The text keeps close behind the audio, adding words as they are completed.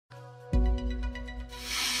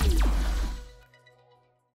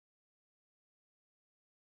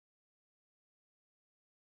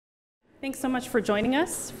Thanks so much for joining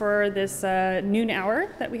us for this noon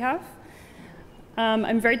hour that we have.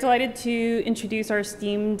 I'm very delighted to introduce our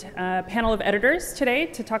esteemed panel of editors today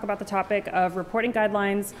to talk about the topic of reporting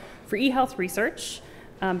guidelines for e-health research,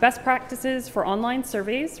 best practices for online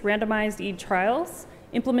surveys, randomized e-trials,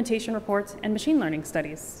 implementation reports, and machine learning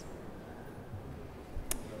studies.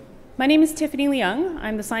 My name is Tiffany Leung.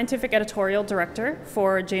 I'm the Scientific Editorial Director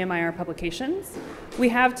for JMIR Publications. We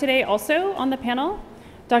have today also on the panel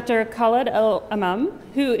Dr. Khaled El Emam,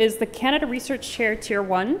 who is the Canada Research Chair Tier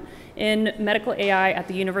 1 in Medical AI at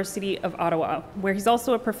the University of Ottawa, where he's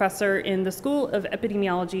also a professor in the School of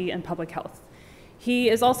Epidemiology and Public Health. He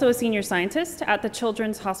is also a senior scientist at the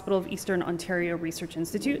Children's Hospital of Eastern Ontario Research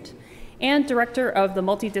Institute and director of the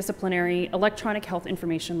multidisciplinary Electronic Health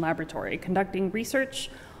Information Laboratory, conducting research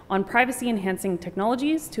on privacy-enhancing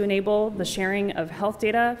technologies to enable the sharing of health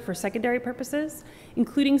data for secondary purposes,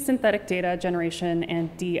 including synthetic data generation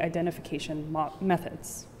and de-identification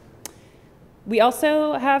methods. We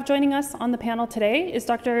also have joining us on the panel today is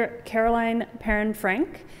Dr. Caroline Perrin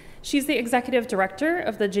Franck. She's the Executive Director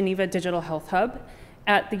of the Geneva Digital Health Hub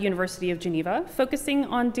at the University of Geneva, focusing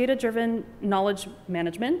on data-driven knowledge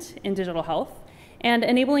management in digital health and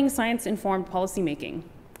enabling science-informed policymaking.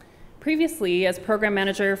 Previously, as program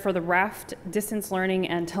manager for the RAFT Distance Learning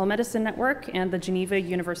and Telemedicine Network and the Geneva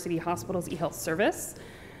University Hospital's eHealth service,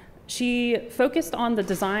 she focused on the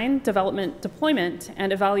design, development, deployment,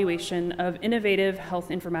 and evaluation of innovative health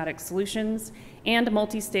informatics solutions and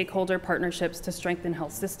multi-stakeholder partnerships to strengthen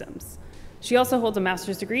health systems. She also holds a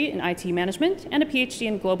master's degree in IT management and a PhD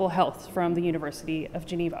in global health from the University of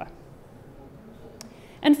Geneva.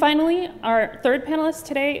 And finally, our third panelist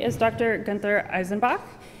today is Dr. Gunther Eysenbach.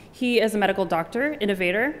 He is a medical doctor,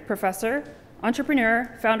 innovator, professor,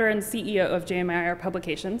 entrepreneur, founder and CEO of JMIR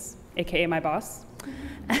Publications, aka my boss.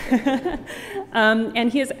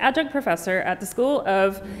 And he is adjunct professor at the School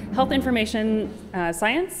of Health Information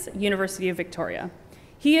Science, University of Victoria.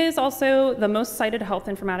 He is also the most cited health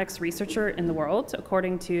informatics researcher in the world,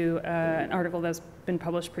 according to an article that's been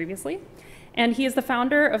published previously. And he is the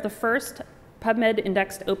founder of the first PubMed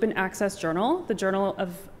indexed open access journal, the Journal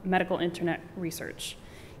of Medical Internet Research.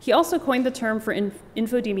 He also coined the term for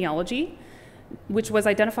infodemiology, which was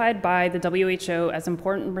identified by the WHO as an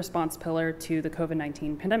important response pillar to the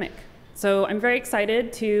COVID-19 pandemic. So I'm very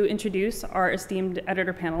excited to introduce our esteemed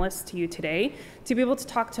editor panelists to you today to be able to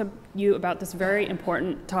talk to you about this very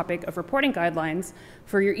important topic of reporting guidelines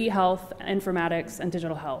for your e-health, informatics, and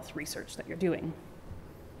digital health research that you're doing.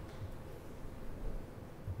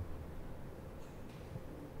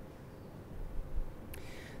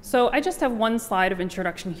 So I just have one slide of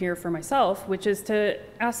introduction here for myself, which is to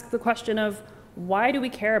ask the question of why do we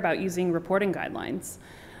care about using reporting guidelines?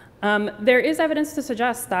 There is evidence to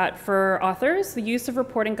suggest that for authors, the use of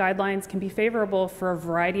reporting guidelines can be favorable for a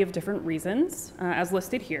variety of different reasons, as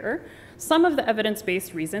listed here. Some of the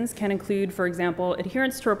evidence-based reasons can include, for example,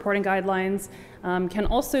 adherence to reporting guidelines can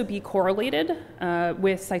also be correlated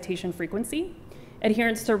with citation frequency.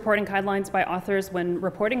 Adherence to reporting guidelines by authors when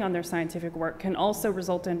reporting on their scientific work can also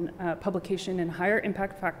result in publication in higher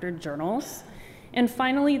impact factor journals. And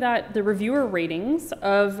finally, that the reviewer ratings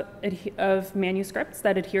of manuscripts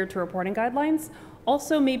that adhere to reporting guidelines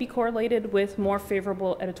also may be correlated with more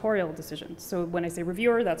favorable editorial decisions. So when I say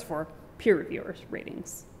reviewer, that's for peer reviewers'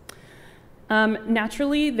 ratings.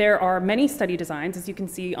 Naturally, there are many study designs, as you can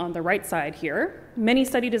see on the right side here. Many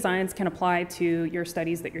study designs can apply to your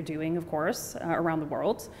studies that you're doing, of course, around the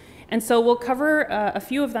world. And so we'll cover a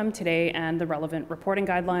few of them today and the relevant reporting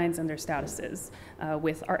guidelines and their statuses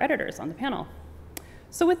with our editors on the panel.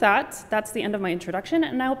 So with that, that's the end of my introduction,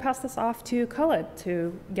 and I will pass this off to Khaled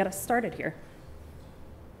to get us started here.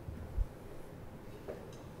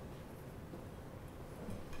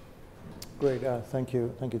 Great, thank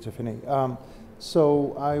you, Tiffany.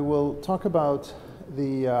 So I will talk about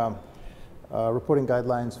the reporting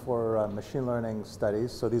guidelines for machine learning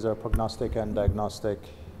studies. So these are prognostic and diagnostic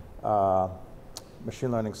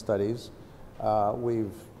machine learning studies.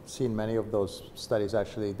 We've seen many of those studies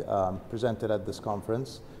actually presented at this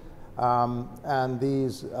conference. And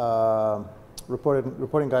these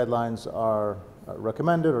reporting guidelines are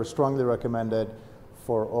recommended or strongly recommended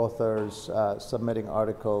for authors submitting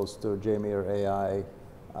articles to JMIR AI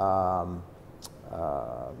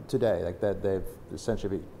today, like that they've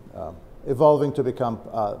essentially evolving to become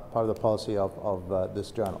part of the policy of this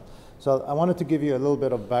journal. So I wanted to give you a little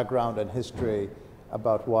bit of background and history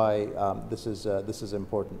about why this is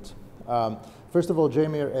important. First of all,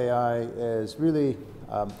 JMIR AI is really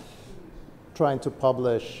trying to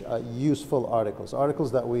publish useful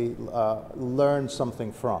articles that we learn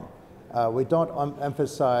something from. We don't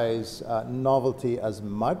emphasize novelty as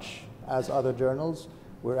much as other journals.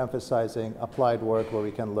 We're emphasizing applied work where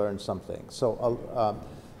we can learn something. So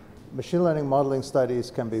machine learning modeling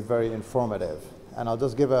studies can be very informative. And I'll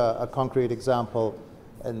just give a concrete example.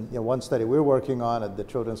 And one study we're working on at the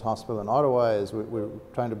Children's Hospital in Ottawa is we're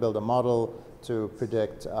trying to build a model to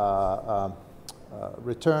predict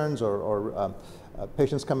returns or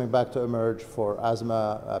patients coming back to emerge for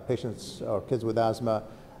asthma, patients or kids with asthma.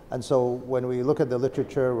 And so when we look at the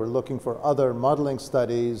literature, we're looking for other modeling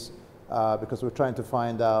studies because we're trying to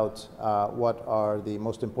find out what are the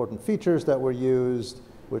most important features that were used.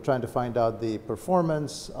 We're trying to find out the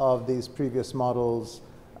performance of these previous models,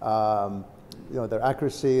 their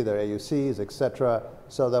accuracy, their AUCs, et cetera,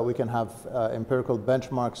 so that we can have empirical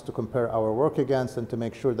benchmarks to compare our work against and to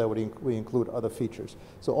make sure that we include other features.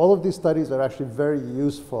 So all of these studies are actually very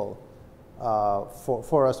useful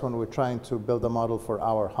for us when we're trying to build a model for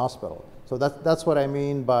our hospital. So that's what I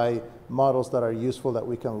mean by models that are useful that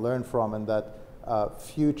we can learn from and that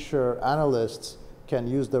future analysts can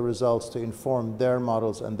use the results to inform their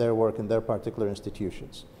models and their work in their particular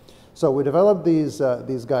institutions. So we developed these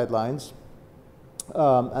guidelines,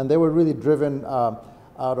 and they were really driven out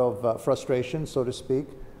of frustration, so to speak,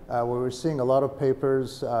 where we're seeing a lot of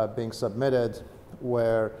papers being submitted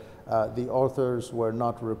where the authors were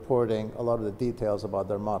not reporting a lot of the details about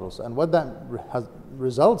their models. And what that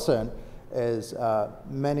results in is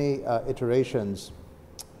many iterations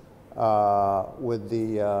with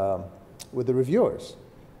the reviewers.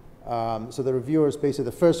 So the reviewers, basically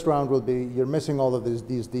the first round will be, you're missing all of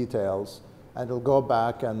these details, and it'll go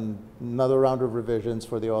back and another round of revisions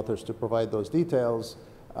for the authors to provide those details.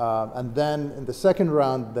 And then in the second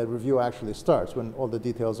round, the review actually starts when all the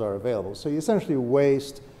details are available. So you essentially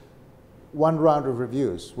waste one round of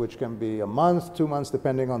reviews, which can be a month, 2 months,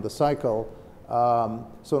 depending on the cycle.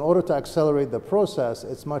 So in order to accelerate the process,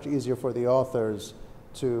 it's much easier for the authors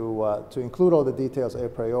to include all the details a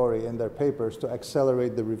priori in their papers to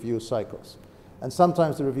accelerate the review cycles. And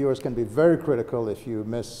sometimes the reviewers can be very critical if you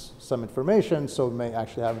miss some information, so it may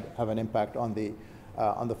actually have an impact on the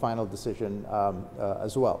final decision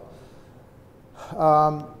as well.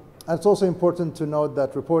 And it's also important to note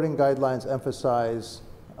that reporting guidelines emphasize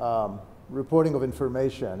reporting of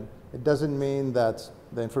information. It doesn't mean that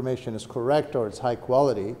the information is correct or it's high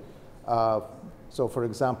quality. So for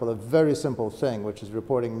example, a very simple thing, which is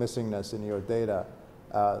reporting missingness in your data.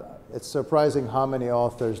 It's surprising how many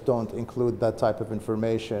authors don't include that type of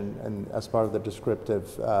information as part of the descriptive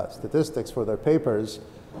statistics for their papers.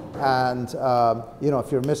 And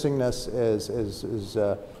if your missingness is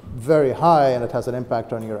very high and it has an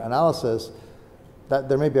impact on your analysis, that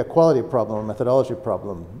there may be a quality problem or methodology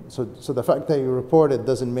problem. So the fact that you report it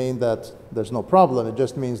doesn't mean that there's no problem. It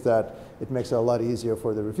just means that it makes it a lot easier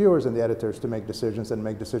for the reviewers and the editors to make decisions and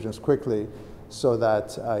make decisions quickly, so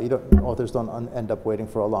that authors don't end up waiting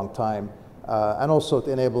for a long time. And also it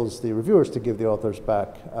enables the reviewers to give the authors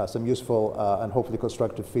back some useful and hopefully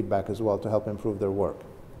constructive feedback as well to help improve their work.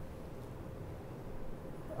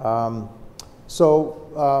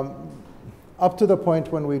 Up to the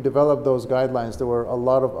point when we developed those guidelines, there were a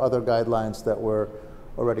lot of other guidelines that were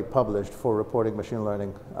already published for reporting machine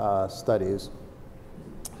learning studies.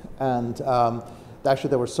 And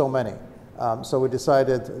actually there were so many. So we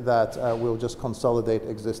decided that we'll just consolidate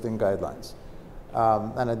existing guidelines.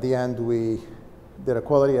 And at the end, we did a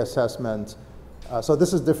quality assessment. So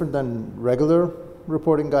this is different than regular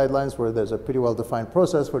reporting guidelines, where there's a pretty well-defined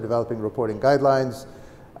process for developing reporting guidelines,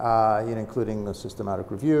 including a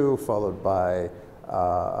systematic review, followed by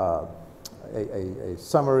a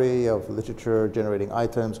summary of literature, generating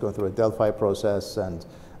items, going through a Delphi process, and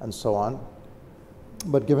so on.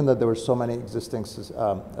 But given that there were so many existing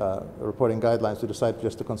reporting guidelines, we decided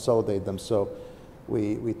just to consolidate them. So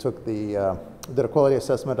we took did a quality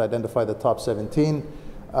assessment, identified the top 17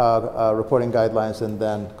 reporting guidelines, and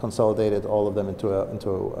then consolidated all of them into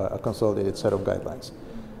a consolidated set of guidelines.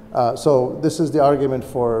 So this is the argument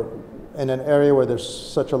for, in an area where there's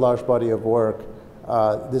such a large body of work,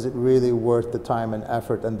 is it really worth the time and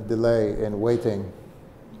effort and the delay in waiting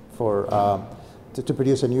for to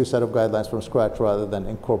produce a new set of guidelines from scratch, rather than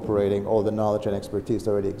incorporating all the knowledge and expertise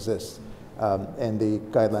that already exists in the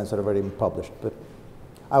guidelines that have already been published. But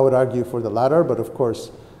I would argue for the latter, but of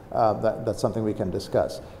course that's something we can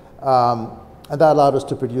discuss. And that allowed us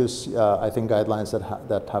to produce, I think, guidelines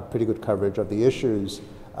that have pretty good coverage of the issues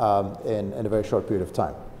in a very short period of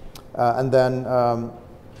time. And then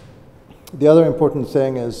the other important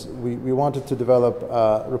thing is we wanted to develop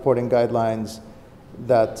reporting guidelines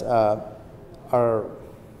that are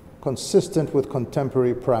consistent with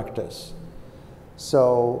contemporary practice.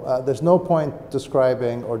 So there's no point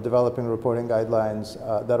describing or developing reporting guidelines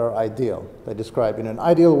that are ideal. They describe, in an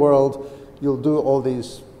ideal world, you'll do all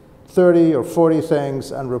these 30 or 40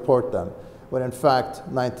 things and report them, when in fact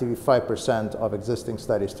 95% of existing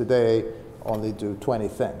studies today only do 20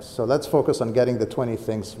 things. So let's focus on getting the 20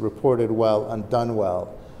 things reported well and done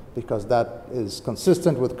well, because that is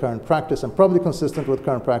consistent with current practice and probably consistent with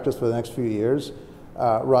current practice for the next few years,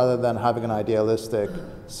 rather than having an idealistic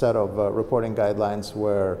set of reporting guidelines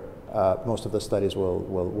where most of the studies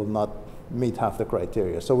will not meet half the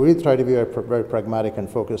criteria. So we really try to be very pragmatic and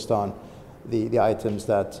focused on the items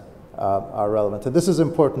that are relevant. And this is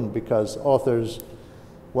important because authors,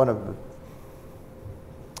 one of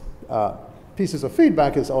the pieces of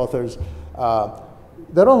feedback is authors,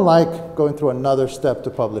 they don't like going through another step to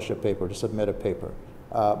publish a paper, to submit a paper,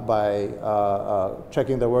 by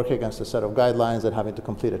checking their work against a set of guidelines and having to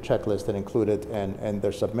complete a checklist and include it in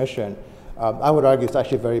their submission. I would argue it's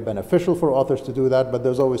actually very beneficial for authors to do that, but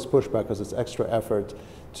there's always pushback because it's extra effort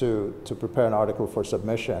to prepare an article for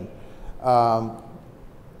submission.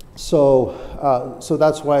 So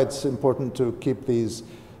that's why it's important to keep these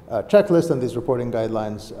checklists and these reporting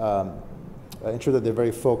guidelines, ensure that they're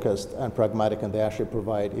very focused and pragmatic and they actually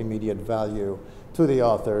provide immediate value to the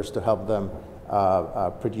authors to help them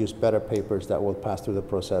produce better papers that will pass through the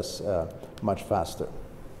process much faster.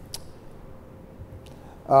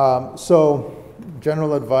 So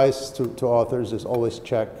general advice to authors is always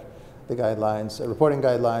check the guidelines. Reporting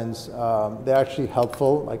guidelines, they're actually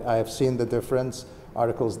helpful. Like, I have seen the difference.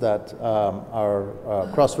 Articles that are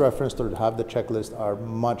cross-referenced or have the checklist are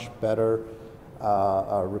much better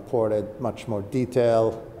reported, much more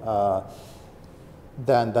detail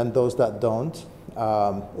than those that don't.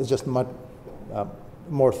 It's just much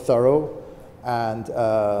more thorough, and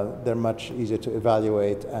they're much easier to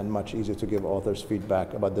evaluate and much easier to give authors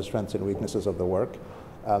feedback about the strengths and weaknesses of the work.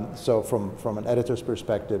 So from an editor's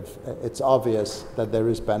perspective, it's obvious that there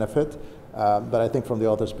is benefit, but I think from the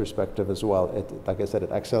author's perspective as well, like I said,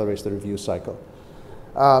 it accelerates the review cycle.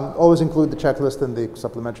 Always include the checklist in the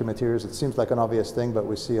supplementary materials. It seems like an obvious thing, but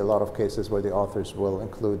we see a lot of cases where the authors will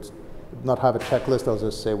not have a checklist. They'll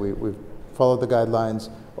just say we've followed the guidelines,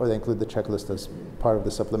 or they include the checklist as part of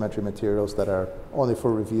the supplementary materials that are only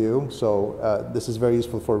for review. So this is very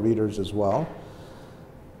useful for readers as well.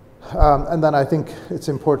 And then I think it's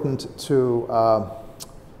important to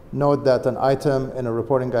note that an item in a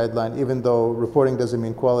reporting guideline, even though reporting doesn't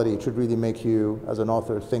mean quality, it should really make you, as an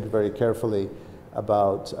author, think very carefully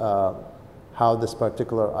about how this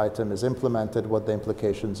particular item is implemented, what the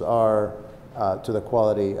implications are to the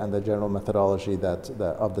quality and the general methodology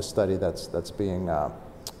of the study that's being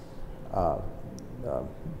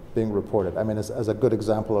reported. I mean, as a good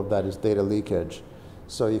example of that is data leakage.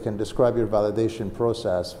 So you can describe your validation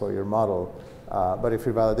process for your model, but if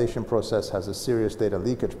your validation process has a serious data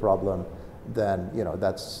leakage problem, then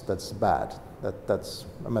that's bad. That's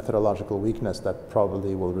a methodological weakness that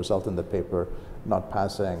probably will result in the paper not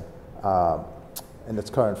passing in its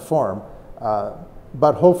current form.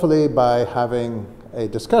 But hopefully by having a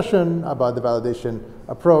discussion about the validation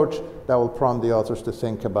approach, that will prompt the authors to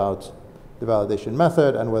think about the validation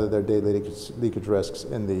method and whether there are data leakage risks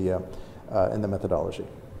in the methodology.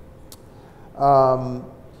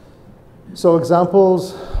 So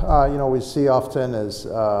examples, we see often is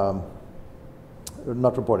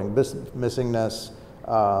not reporting missingness,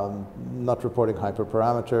 not reporting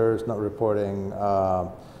hyperparameters, not reporting the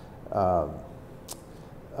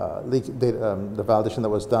validation that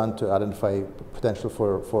was done to identify potential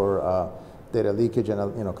for data leakage.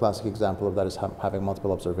 And a classic example of that is having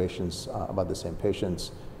multiple observations about the same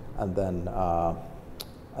patients, and then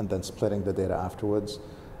splitting the data afterwards.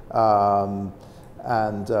 No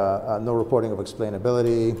reporting of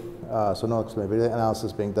explainability, so no explainability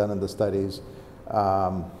analysis being done in the studies.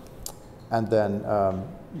 And then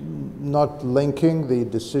not linking the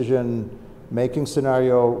decision-making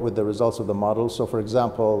scenario with the results of the model. So for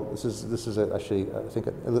example, this is actually, I think,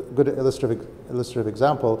 a good illustrative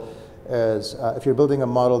example is if you're building a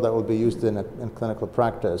model that will be used in clinical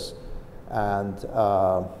practice, and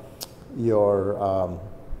your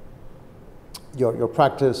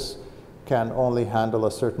practice can only handle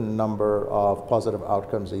a certain number of positive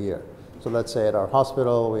outcomes a year. So let's say at our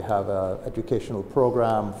hospital we have an educational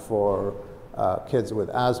program for kids with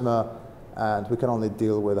asthma, and we can only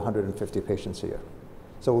deal with 150 patients a year.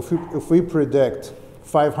 So if we predict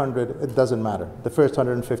 500, it doesn't matter. The first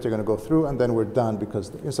 150 are going to go through, and then we're done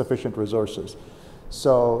because insufficient resources.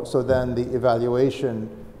 So then the evaluation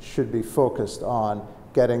should be focused on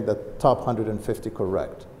getting the top 150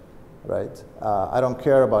 correct, right? I don't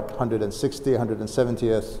care about 160,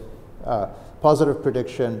 170th positive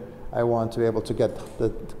prediction, I want to be able to get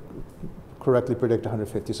correctly predict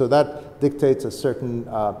 150. So that dictates a certain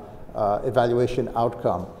evaluation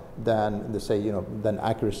outcome than, than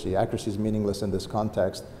accuracy. Accuracy is meaningless in this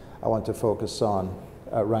context. I want to focus on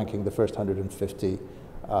ranking the first 150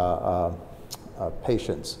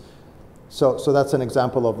 patients. So that's an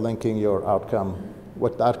example of linking your outcome,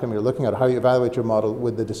 what the outcome you're looking at, how you evaluate your model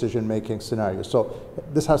with the decision-making scenario. So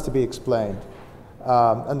this has to be explained.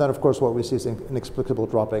 And then, of course, what we see is inexplicable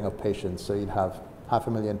dropping of patients. So you'd have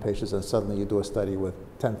 500,000 patients, and suddenly you do a study with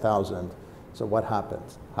 10,000. So what happened?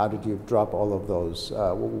 How did you drop all of those?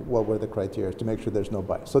 What were the criteria to make sure there's no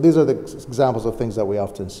bias? So these are the examples of things that we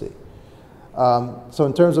often see. So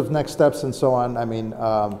in terms of next steps and so on, I mean,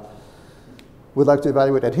 we'd like to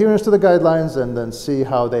evaluate adherence to the guidelines and then see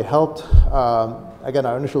how they helped. Again,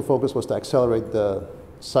 our initial focus was to accelerate the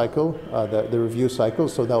cycle, the review cycle.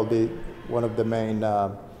 So that will be one of the main,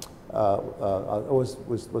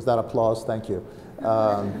 was that applause? Thank you.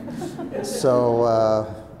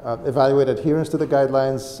 Evaluate adherence to the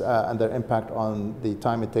guidelines and their impact on the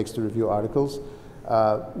time it takes to review articles.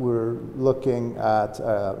 We're looking at,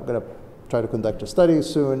 we're going to try to conduct a study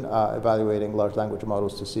soon, evaluating large language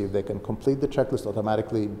models to see if they can complete the checklist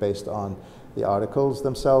automatically based on the articles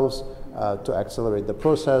themselves to accelerate the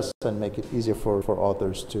process and make it easier for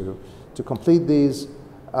authors to complete these.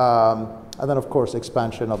 And then, of course,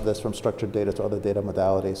 expansion of this from structured data to other data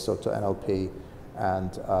modalities, so to NLP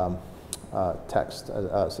and text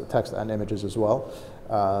and images as well.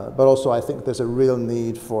 But also, I think there's a real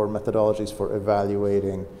need for methodologies for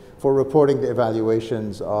evaluating, for reporting the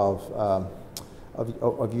evaluations of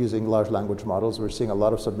using large language models. We're seeing a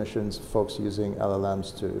lot of submissions, folks using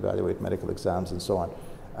LLMs to evaluate medical exams and so on.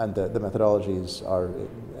 And the methodologies are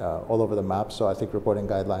all over the map. So I think reporting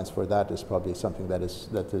guidelines for that is probably something that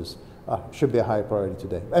should be a high priority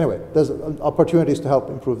today. Anyway, there's opportunities to help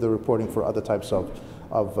improve the reporting for other types of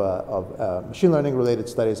machine learning related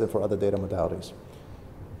studies and for other data modalities.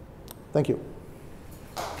 Thank you.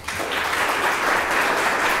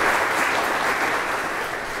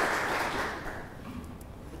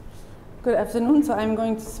 Good afternoon. So I'm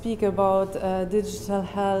going to speak about digital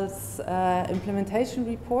health implementation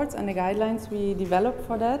reports and the guidelines we developed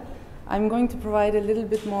for that. I'm going to provide a little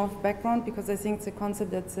bit more of background because I think it's a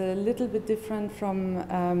concept that's a little bit different from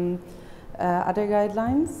other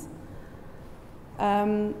guidelines.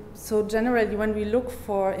 So generally, when we look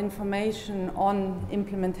for information on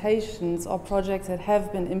implementations or projects that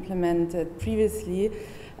have been implemented previously,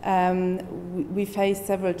 we face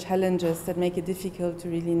several challenges that make it difficult to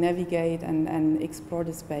really navigate and explore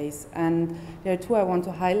the space. And there are two I want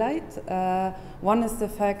to highlight. One is the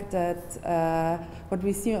fact that what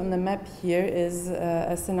we see on the map here is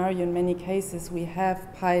a scenario in many cases. We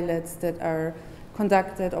have pilots that are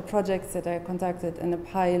conducted or projects that are conducted in a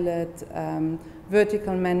pilot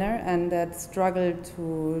vertical manner and that struggle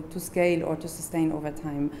to scale or to sustain over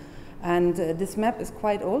time. And this map is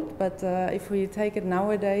quite old, but if we take it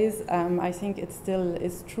nowadays, I think it still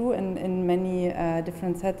is true in many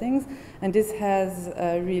different settings. And this has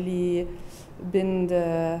really been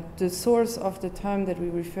the source of the term that we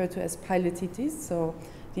refer to as pilotitis, so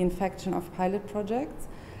the infection of pilot projects.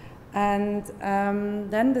 And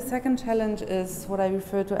then the second challenge is what I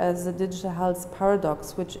refer to as the digital health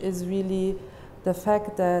paradox, which is really the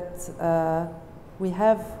fact that we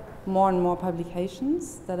have more and more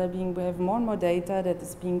publications that are we have more and more data that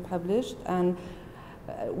is being published, and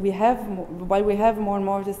while we have more and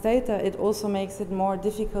more of this data, it also makes it more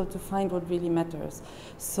difficult to find what really matters.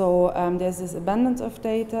 So there's this abundance of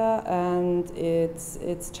data, and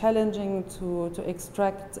it's challenging to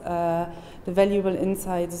extract the valuable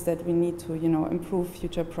insights that we need to improve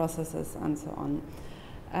future processes and so on.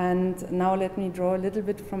 And now let me draw a little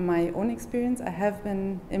bit from my own experience. I have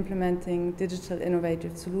been implementing digital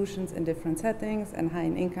innovative solutions in different settings, and high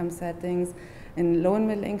income settings, in low and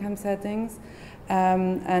middle income settings.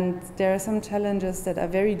 And there are some challenges that are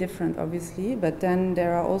very different, obviously, but then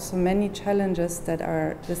there are also many challenges that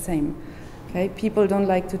are the same. Okay? People don't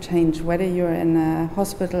like to change, whether you're in a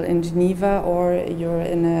hospital in Geneva or you're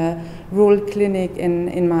in a rural clinic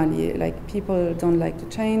in Mali. Like, people don't like to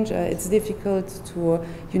change. It's difficult to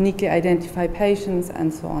uniquely identify patients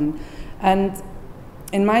and so on. And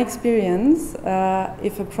in my experience,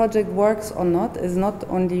 if a project works or not is not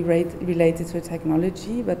only related to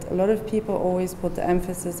technology, but a lot of people always put the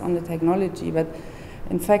emphasis on the technology. But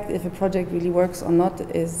in fact, if a project really works or not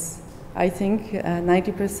is, I think,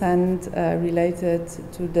 90% related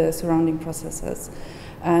to the surrounding processes.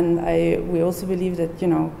 And we also believe that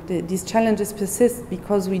these challenges persist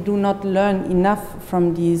because we do not learn enough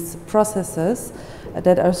from these processes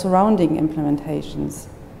that are surrounding implementations.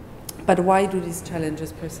 But why do these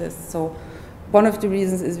challenges persist? So one of the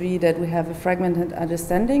reasons is really that we have a fragmented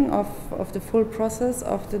understanding of the full process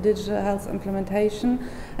of the digital health implementation,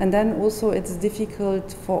 and then also it's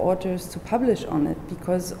difficult for authors to publish on it,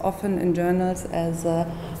 because often in journals, as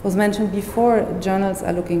was mentioned before, journals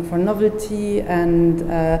are looking for novelty, and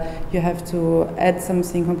you have to add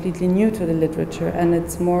something completely new to the literature, and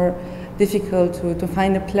it's more difficult to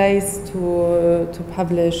find a place to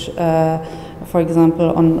publish, for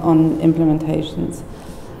example, on implementations.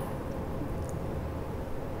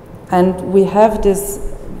 And we have this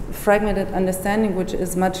fragmented understanding, which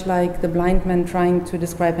is much like the blind man trying to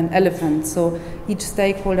describe an elephant. So each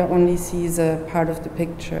stakeholder only sees a part of the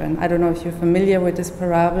picture. And I don't know if you're familiar with this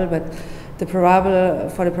parable, but the parable,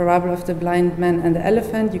 for the parable of the blind man and the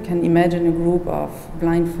elephant, you can imagine a group of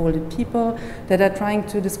blindfolded people that are trying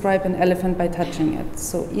to describe an elephant by touching it.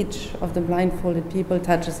 So each of the blindfolded people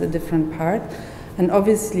touches a different part. And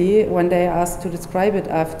obviously, when they are asked to describe it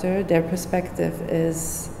after, their perspective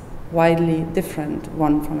is widely different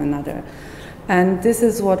one from another. And this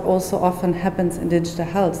is what also often happens in digital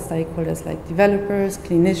health. Stakeholders like developers,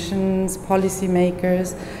 clinicians,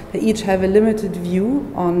 policymakers, they each have a limited view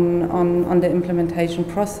on the implementation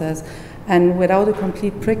process. And without a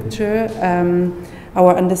complete picture,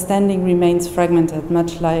 our understanding remains fragmented,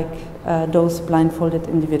 much like those blindfolded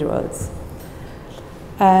individuals.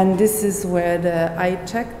 And this is where the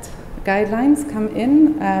I-checked guidelines come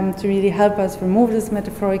in to really help us remove this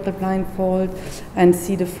metaphorical blindfold and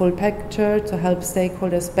see the full picture, to help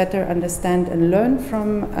stakeholders better understand and learn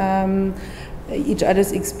from each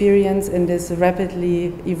other's experience in this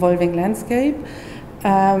rapidly evolving landscape,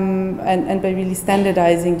 and by really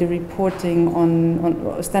standardizing the reporting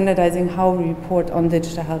on standardizing how we report on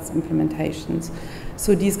digital health implementations.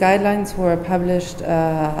 So these guidelines were published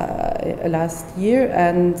last year,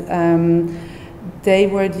 and they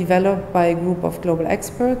were developed by a group of global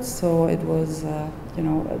experts, so it was,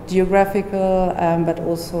 geographical, but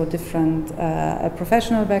also different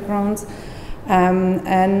professional backgrounds,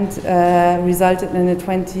 and resulted in a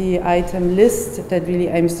 20-item list that really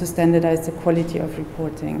aims to standardize the quality of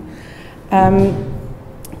reporting.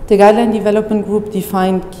 The guideline development group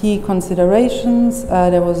defined key considerations.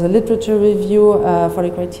 There was a literature review for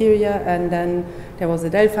the criteria, and then there was a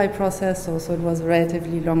Delphi process, so it was a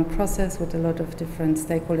relatively long process with a lot of different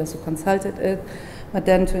stakeholders who consulted it. But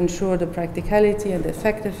then to ensure the practicality and the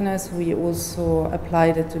effectiveness, we also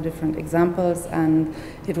applied it to different examples, and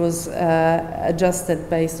it was adjusted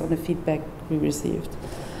based on the feedback we received.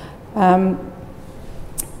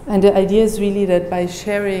 And the idea is really that by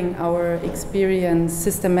sharing our experience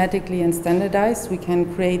systematically and standardized, we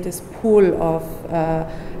can create this pool of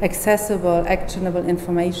accessible, actionable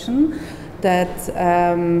information that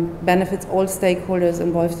benefits all stakeholders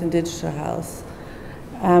involved in digital health,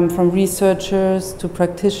 from researchers to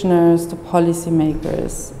practitioners to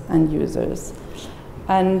policymakers and users.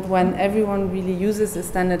 And when everyone really uses a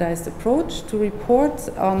standardized approach to report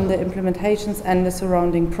on the implementations and the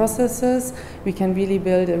surrounding processes, we can really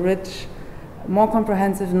build a rich, more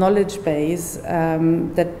comprehensive knowledge base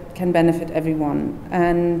that can benefit everyone.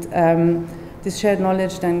 And this shared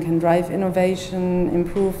knowledge then can drive innovation,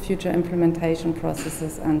 improve future implementation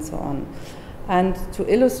processes, and so on. And to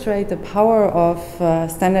illustrate the power of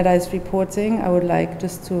standardized reporting, I would like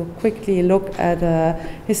just to quickly look at a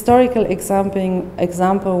historical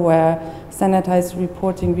example where standardized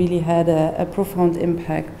reporting really had a profound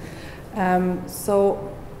impact. So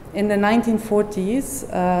in the 1940s,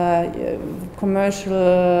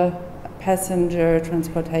 commercial passenger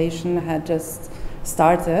transportation had just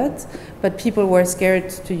started, but people were scared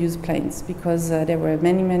to use planes because there were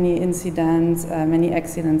many incidents, many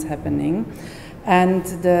accidents happening. And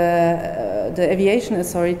the aviation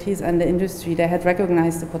authorities and the industry, they had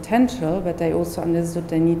recognized the potential, but they also understood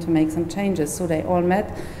they need to make some changes. So they all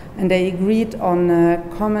met and they agreed on a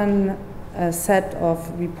common set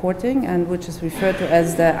of reporting, and which is referred to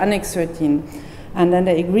as the Annex 13. And then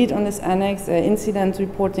they agreed on this annex, incident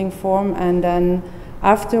reporting form, and then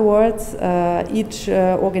afterwards, each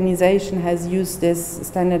organization has used this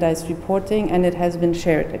standardized reporting, and it has been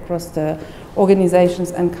shared across the organizations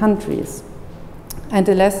and countries. And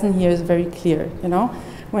the lesson here is very clear,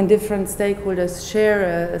 when different stakeholders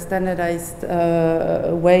share a standardized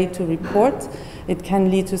way to report, it can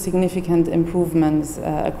lead to significant improvements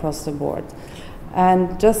across the board.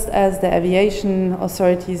 And just as the aviation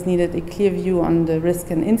authorities needed a clear view on the risk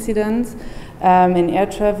and incidents in air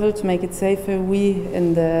travel to make it safer, we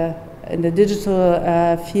in the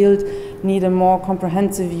digital field need a more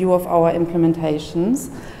comprehensive view of our implementations.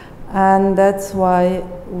 And that's why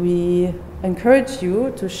we encourage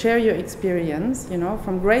you to share your experience, you know,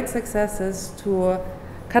 from great successes to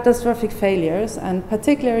catastrophic failures, and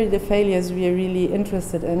particularly the failures we are really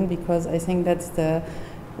interested in, because I think that's the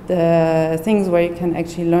things where you can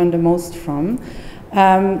actually learn the most from.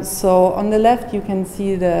 So on the left you can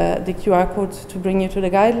see the QR code to bring you to the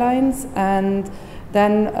guidelines, and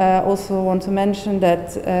then also want to mention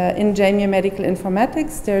that in JMIR Medical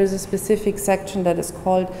Informatics there is a specific section that is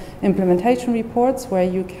called implementation reports, where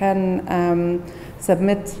you can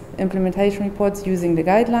submit implementation reports using the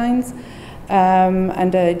guidelines.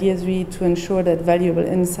 And the idea is really to ensure that valuable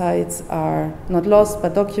insights are not lost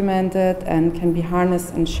but documented and can be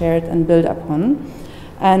harnessed and shared and built upon.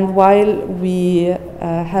 And while we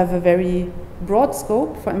have a very broad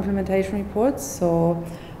scope for implementation reports, so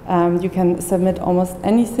you can submit almost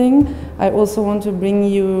anything, I also want to bring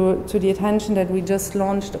you to the attention that we just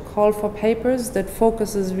launched a call for papers that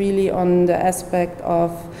focuses really on the aspect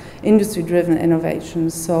of industry-driven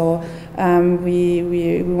innovations. So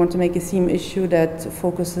we want to make a theme issue that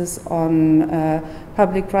focuses on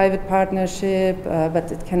public-private partnership,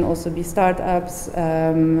 but it can also be startups.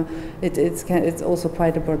 It's also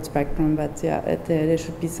quite a broad spectrum, but yeah, there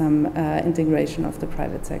should be some integration of the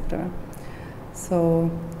private sector. So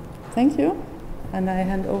thank you, and I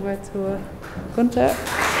hand over to Gunther.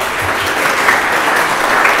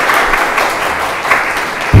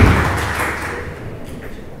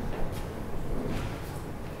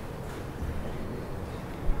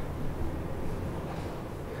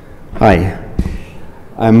 Hi,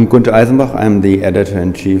 I'm Gunther Eysenbach. I'm the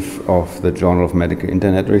editor-in-chief of the Journal of Medical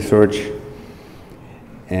Internet Research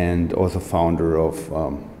and also founder of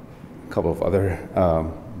a couple of other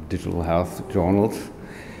digital health journals.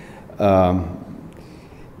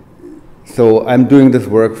 So I'm doing this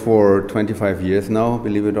work for 25 years now,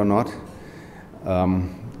 believe it or not.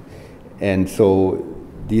 And so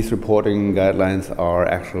these reporting guidelines are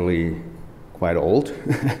actually quite old,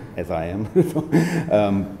 as I am.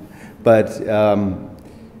 But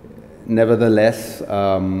nevertheless,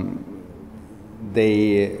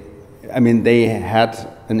 they had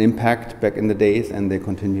an impact back in the days, and they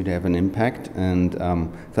continue to have an impact. And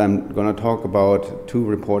so I'm going to talk about two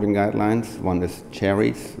reporting guidelines. One is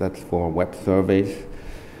CHERRIES, that's for web surveys,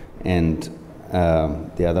 and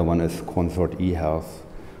the other one is CONSORT-eHealth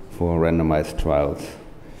for randomized trials.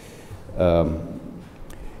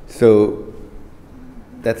 So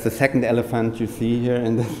that's the second elephant you see here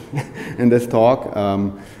in this, in this talk.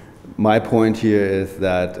 My point here is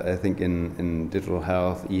that I think in digital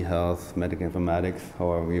health, e-health, medical informatics,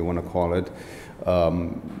 however you want to call it,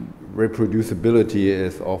 reproducibility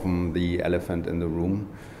is often the elephant in the room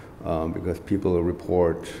because people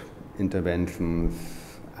report interventions,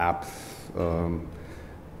 apps,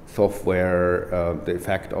 software, the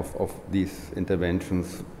effect of these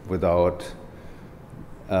interventions without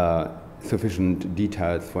sufficient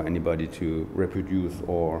details for anybody to reproduce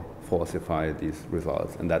or falsify these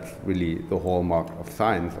results. And that's really the hallmark of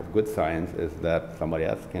science, of good science, is that somebody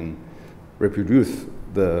else can reproduce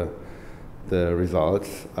the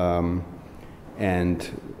results. And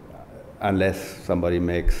unless somebody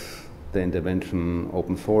makes the intervention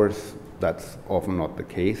open source, that's often not the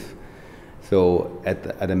case. So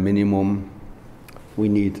at a minimum, we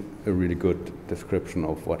need a really good description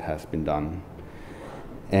of what has been done.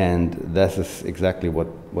 And this is exactly what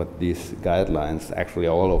these guidelines, actually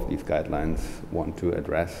all of these guidelines, want to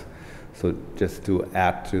address. So just to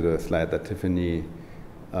add to the slide that Tiffany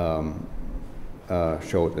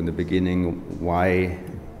showed in the beginning, why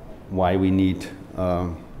we need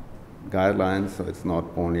guidelines. So it's not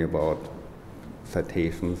only about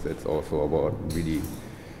citations, it's also about really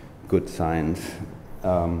good science.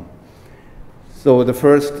 So the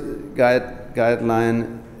first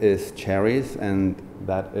guideline is CHERRIES, and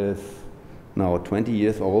that is now 20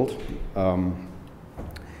 years old. And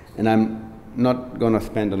I'm not going to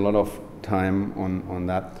spend a lot of time on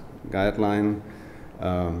that guideline.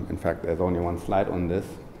 In fact, there's only one slide on this,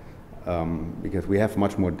 because we have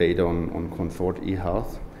much more data on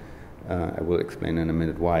CONSORT-eHealth. I will explain in a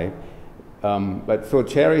minute why. But so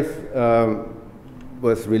CHERRIES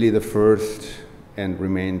was really the first and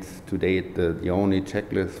remains to date the only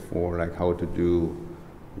checklist for like how to do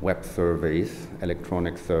web surveys,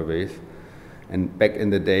 electronic surveys. And back in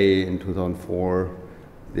the day, in 2004,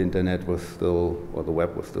 the internet was still, or the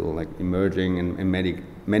web was still like emerging, and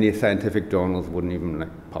many scientific journals wouldn't even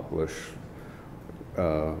like publish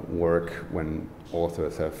work when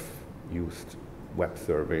authors have used web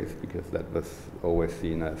surveys, because that was always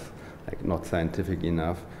seen as like not scientific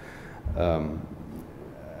enough.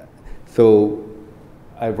 So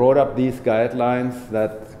I wrote up these guidelines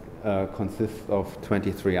that consists of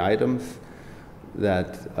 23 items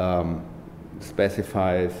that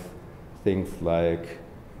specifies things like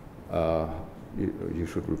you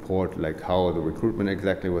should report like how the recruitment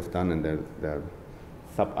exactly was done, and there are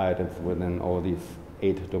sub-items within all these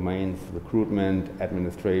 8 domains: recruitment,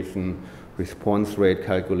 administration, response rate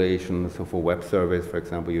calculation. So for web surveys, for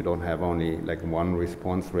example, you don't have only like one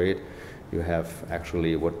response rate. You have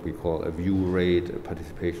actually what we call a view rate, a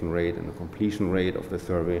participation rate, and a completion rate of the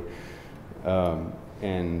survey.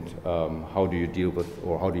 How do you deal with,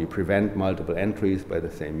 or how do you prevent multiple entries by the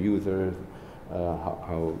same users?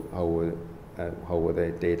 How were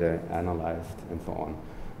the data analyzed, and so on.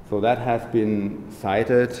 So that has been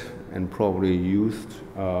cited and probably used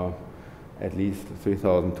at least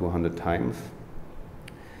 3,200 times.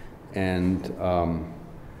 And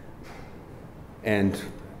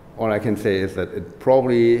all I can say is that it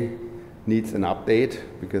probably needs an update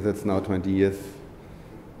because it's now 20 years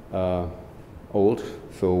old.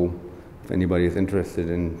 So if anybody is interested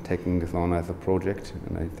in taking this on as a project,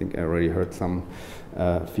 and I think I already heard some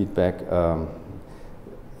feedback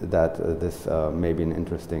that this may be an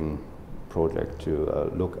interesting project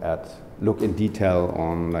to look in detail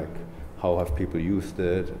on, like, how have people used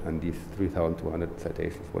it, and these 3,200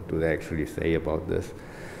 citations, what do they actually say about this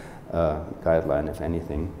guideline, if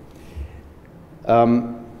anything.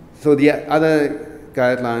 So the other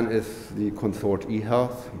guideline is the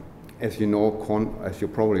CONSORT-eHealth. As you know, as you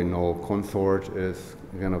probably know, CONSORT is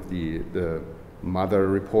kind of the mother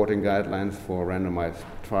reporting guidelines for randomized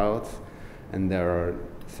trials, and there are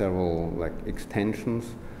several like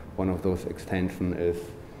extensions. One of those extensions is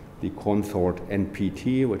the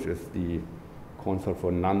CONSORT-NPT, which is the CONSORT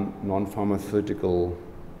for non-pharmaceutical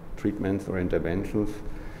treatments or interventions.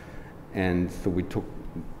 And so we took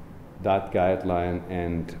that guideline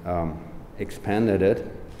and expanded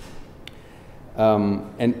it.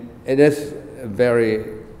 And it is a very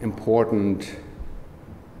important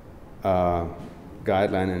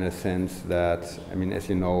guideline in a sense that, I mean, as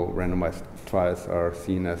you know, randomized trials are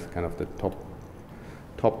seen as kind of the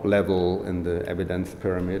top level in the evidence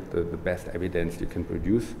pyramid, the best evidence you can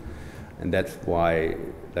produce. And that's why,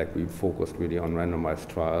 like, we focused really on randomized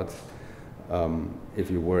trials.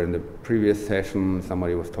 If you were in the previous session,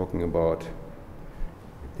 somebody was talking about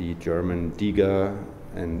the German DIGA,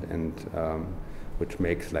 and which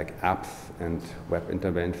makes like apps and web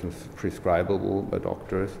interventions prescribable by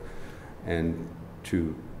doctors. And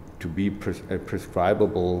to be a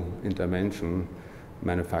prescribable intervention,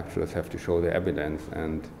 manufacturers have to show the evidence,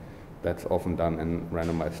 and that's often done in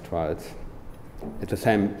randomized trials. At the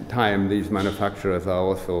same time, these manufacturers are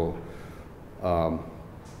also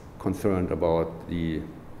concerned about the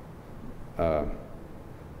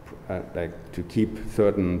like to keep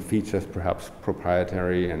certain features perhaps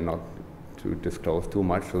proprietary and not to disclose too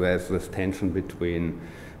much. So there's this tension between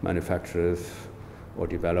manufacturers or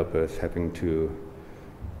developers having to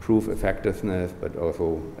prove effectiveness, but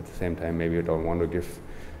also at the same time maybe you don't want to give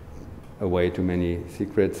away too many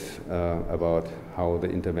secrets about how the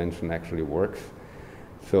intervention actually works.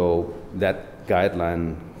 So that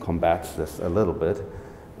guideline combats this a little bit.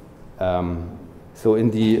 So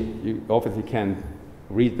you obviously can't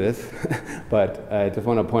read this, but I just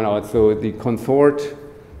want to point out, so the CONSORT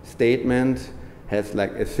statement has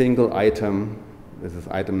like a single item. This is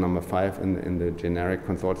item number 5 in the generic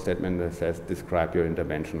CONSORT statement that says, describe your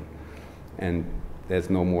intervention. And there's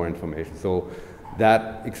no more information. So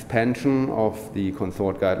that expansion of the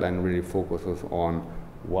CONSORT guideline really focuses on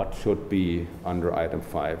what should be under item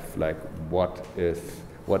 5, like what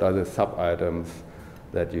are the sub-items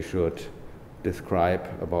that you should describe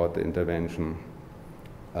about the intervention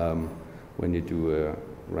when you do a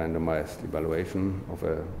randomized evaluation of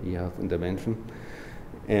a eHealth intervention.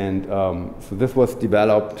 And so this was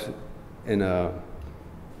developed in a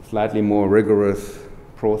slightly more rigorous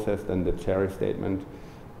process than the CHERRIES statement,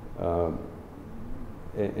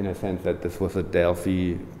 in a sense that this was a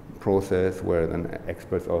Delphi process where then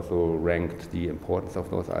experts also ranked the importance of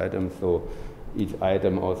those items. So each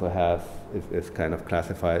item also is kind of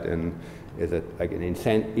classified in, is it like an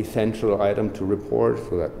essential item to report,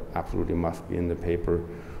 so that absolutely must be in the paper,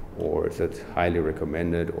 or is it highly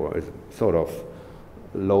recommended, or is it sort of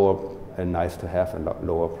lower and nice to have and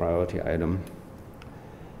lower priority item.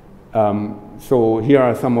 So here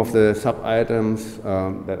are some of the sub-items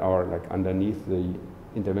that are like underneath the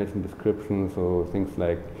intervention description. So things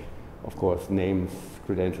like, of course, names,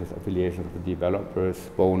 credentials, affiliations of the developers,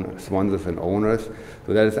 sponsors, and owners.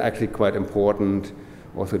 So that is actually quite important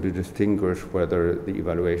also to distinguish whether the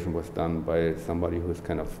evaluation was done by somebody who's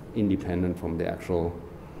kind of independent from the actual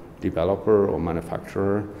developer or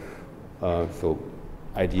manufacturer. So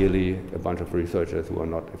ideally a bunch of researchers who are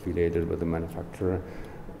not affiliated with the manufacturer.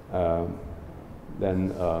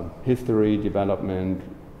 Then history, development,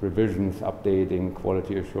 revisions, updating,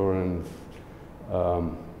 quality assurance,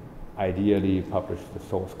 ideally publish the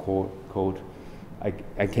source code.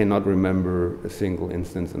 I cannot remember a single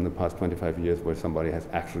instance in the past 25 years where somebody has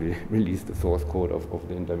actually released the source code of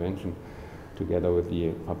the intervention together with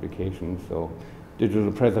the publication. So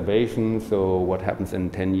digital preservation, so what happens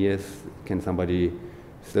in 10 years? Can somebody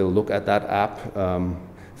still look at that app?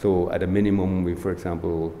 So at a minimum, we, for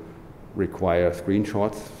example, require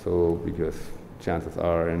screenshots, so because chances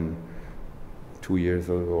are in 2 years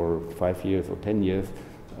or 5 years or 10 years,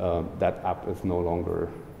 that app is no longer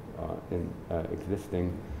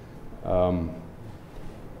existing.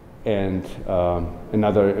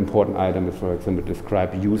 Another important item is, for example,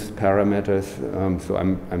 describe use parameters. So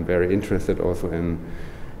I'm very interested also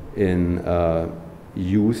in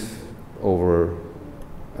use over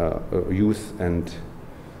use and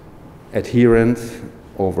adherence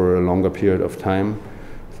over a longer period of time.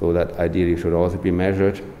 So that ideally should also be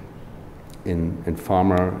measured. In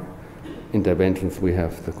pharma interventions, we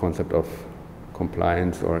have the concept of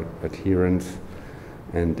compliance or adherence,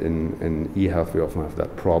 and in e-health we often have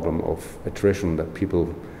that problem of attrition, that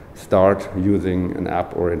people start using an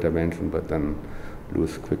app or intervention but then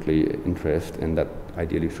lose quickly interest, and that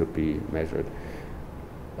ideally should be measured.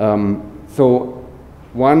 So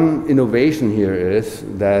one innovation here is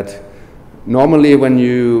that normally when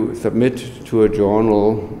you submit to a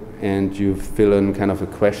journal and you fill in kind of a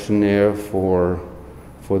questionnaire for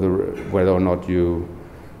whether or not you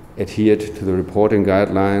adhered to the reporting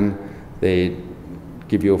guideline, they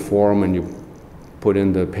give you a form and you put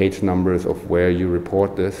in the page numbers of where you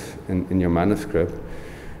report this in your manuscript.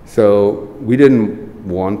 So we didn't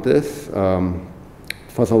want this.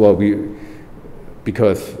 First of all,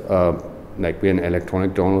 because like we're an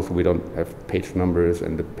electronic journal, so we don't have page numbers,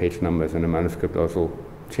 and the page numbers in the manuscript also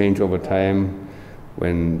change over time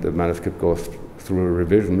when the manuscript goes through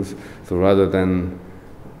revisions.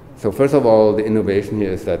 So first of all, the innovation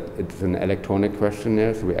here is that it's an electronic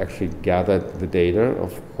questionnaire, so we actually gathered the data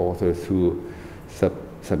of authors who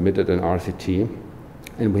submitted an RCT,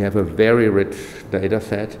 and we have a very rich data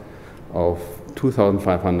set of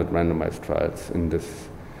 2,500 randomized trials in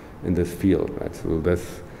this field, right? So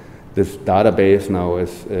this database now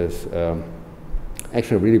is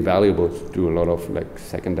actually really valuable to do a lot of like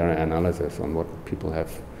secondary analysis on what people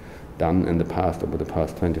have done in the past, over the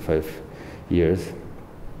past 25 years.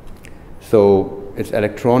 So it's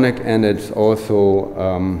electronic, and it's also,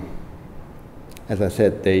 as I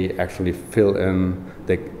said, they actually fill in,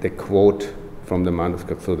 they quote from the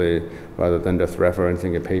manuscript, so they, rather than just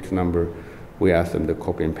referencing a page number, we ask them to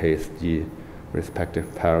copy and paste the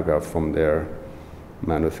respective paragraph from their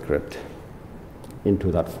manuscript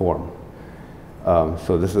into that form.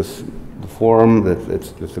 So this is the form,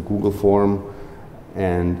 it's a Google form,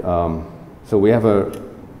 and so we have a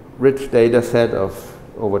rich data set of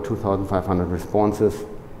over 2,500 responses.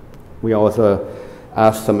 We also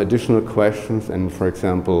asked some additional questions, and for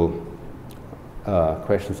example,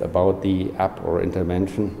 questions about the app or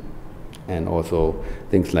intervention, and also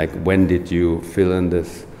things like when did you fill in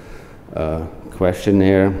this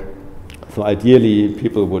questionnaire. So ideally,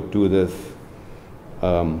 people would do this,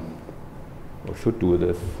 or should do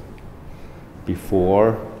this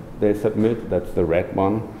before they submit. That's the red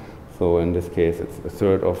one. So in this case, it's a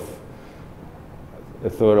third of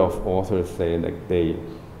authors say that they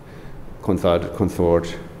consulted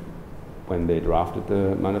CONSORT when they drafted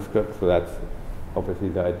the manuscript. So that's obviously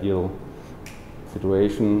the ideal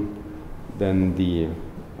situation. Then the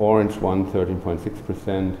orange one,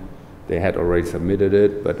 13.6%, they had already submitted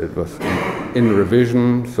it, but it was in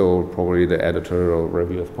revision, so probably the editor or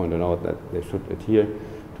reviewers pointed out that they should adhere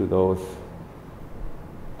to those.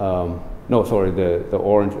 No, sorry, the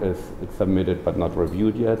orange is it's submitted but not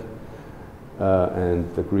reviewed yet.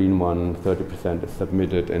 And the green one, 30% is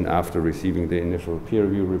submitted and after receiving the initial peer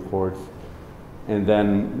review reports. And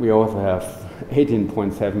then we also have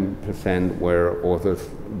 18.7% where authors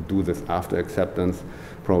do this after acceptance,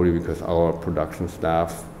 probably because our production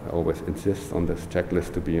staff always insists on this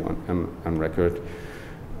checklist to be on record.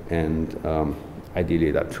 And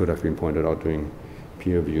ideally that should have been pointed out during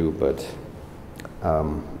peer review, but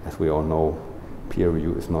as we all know, peer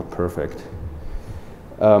review is not perfect.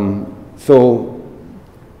 So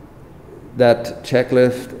that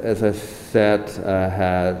checklist, as I said,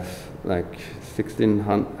 has like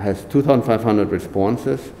 2,500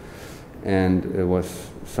 responses, and it was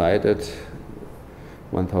cited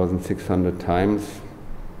 1,600 times.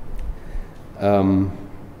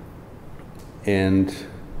 And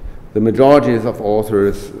The majority of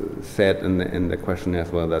authors said in the questionnaire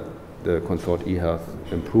as well that the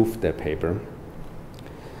CONSORT-eHealth improved their paper.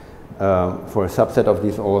 For a subset of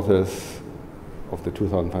these authors, of the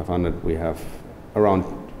 2,500, we have around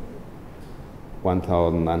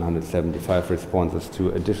 1,975 responses to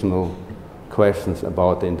additional questions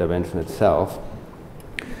about the intervention itself.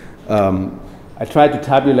 I tried to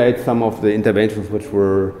tabulate some of the interventions which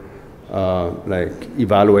were like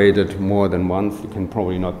evaluated more than once. You can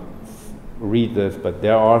probably not read this, but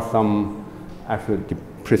there are some actually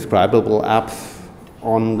prescribable apps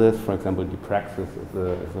on this. For example, Depraxis is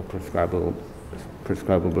a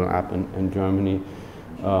prescribable app in Germany.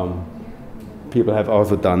 People have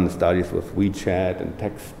also done studies with WeChat and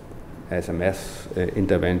text SMS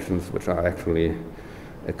interventions, which are actually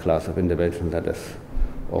a class of intervention that is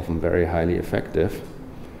often very highly effective,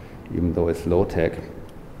 even though it's low-tech.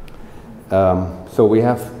 So we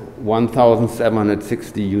have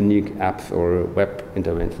 1,760 unique apps or web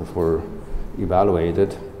interventions were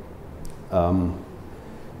evaluated. I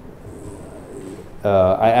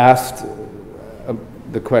asked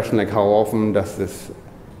the question, like, how often does this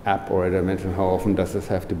app or intervention, how often does this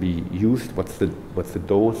have to be used? What's the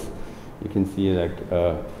dose? You can see like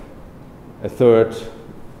a third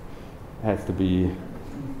has to be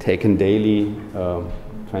taken daily,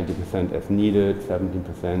 20% as needed,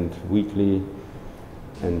 17% weekly,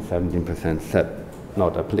 and 17% said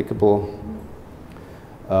not applicable.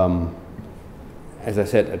 As I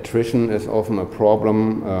said, attrition is often a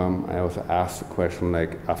problem. I also asked the question,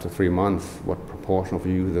 like, after 3 months, what proportion of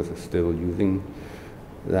users are still using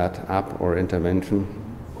that app or intervention?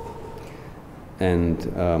 And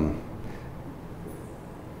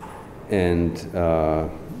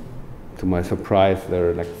to my surprise,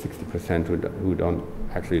 there are like 60% who don't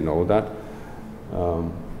actually know that.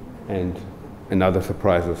 And another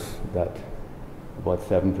surprise is that about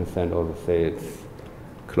 7% also say it's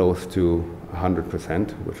close to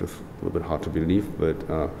 100%, which is a little bit hard to believe, but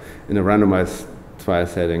in a randomized trial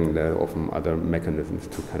setting, there are often other mechanisms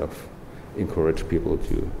to kind of encourage people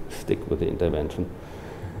to stick with the intervention.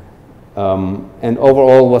 And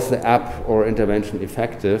overall, was the app or intervention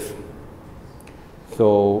effective?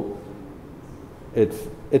 So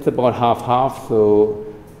it's about half-half, so,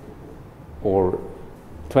 or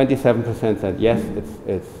 27% said yes,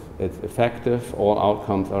 it's effective, all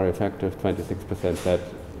outcomes are effective, 26% said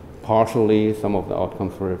partially, some of the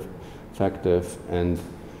outcomes were effective, and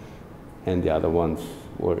the other ones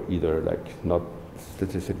were either like not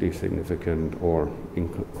statistically significant or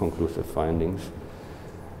inconclusive findings.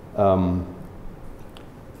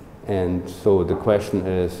 And so the question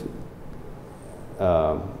is,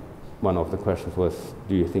 one of the questions was,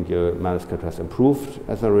 do you think your manuscript has improved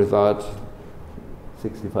as a result?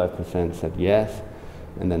 65% said yes.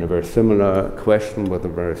 And then a very similar question with a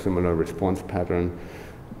very similar response pattern.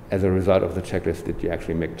 As a result of the checklist, did you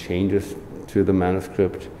actually make changes to the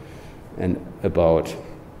manuscript? And about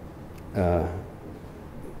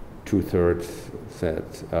 2/3 said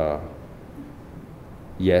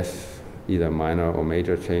yes, either minor or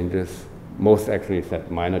major changes. Most actually said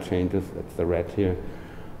minor changes, that's the red here.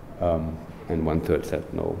 And 1/3 said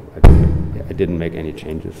no, I didn't make any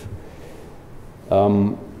changes.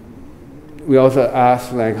 We also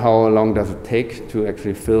asked, like, how long does it take to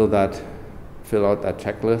actually fill out that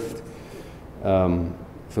checklist?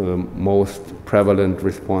 So the most prevalent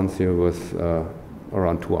response here was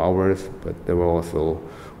around 2 hours, but there were also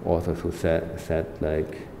authors who said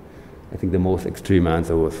like, I think the most extreme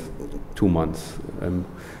answer was 2 months.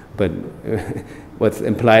 But what's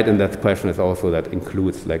implied in that question is also that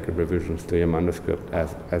includes like revisions to your manuscript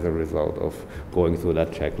as a result of going through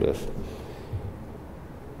that checklist.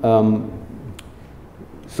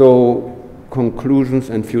 So conclusions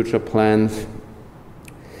and future plans.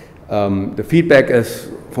 The feedback is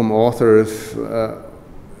from authors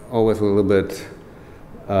always a little bit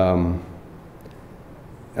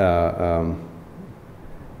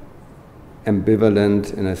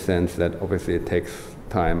ambivalent, in a sense that obviously it takes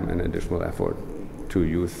time and additional effort to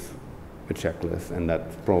use a checklist, and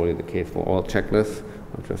that's probably the case for all checklists,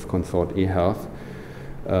 not just CONSORT-eHealth.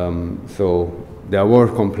 So there were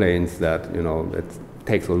complaints that, you know, it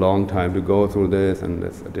takes a long time to go through this and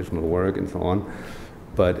there's additional work and so on.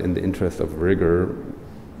 But in the interest of rigor,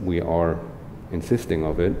 we are insisting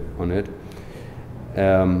on it.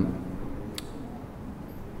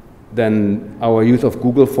 Then our use of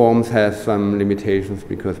Google Forms has some limitations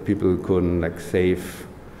because people couldn't like save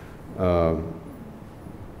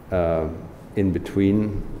in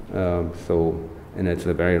between. And it's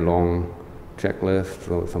a very long checklist.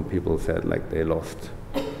 So some people said like they lost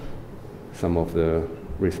some of the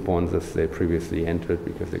responses they previously entered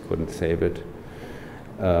because they couldn't save it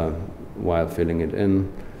while filling it in.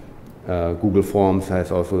 Google Forms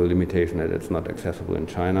has also a limitation that it's not accessible in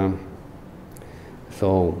China.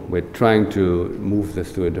 So we're trying to move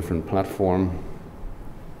this to a different platform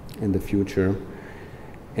in the future.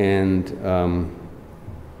 And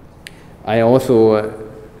I also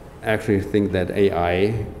actually think that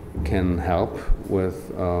AI can help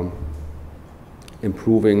with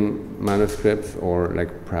improving manuscripts, or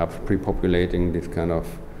like perhaps pre-populating these kind of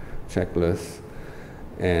checklists.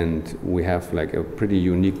 And we have like a pretty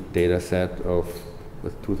unique data set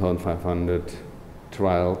with 2,500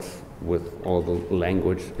 trials with all the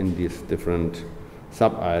language in these different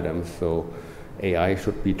sub-items. So AI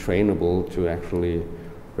should be trainable to actually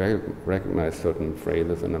recognize certain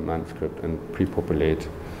phrases in a manuscript and pre-populate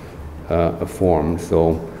a form.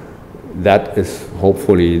 So that is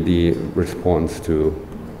hopefully the response to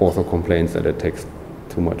author complaints that it takes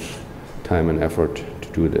too much time and effort to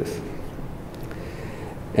do this.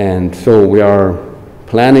 And so we are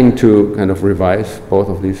planning to kind of revise both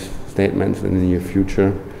of these statements in the near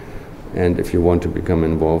future. And if you want to become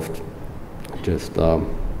involved, just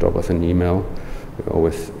drop us an email. We're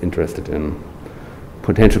always interested in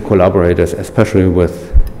potential collaborators, especially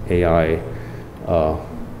with AI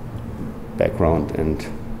background and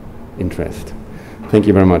interest. Thank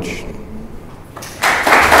you very much.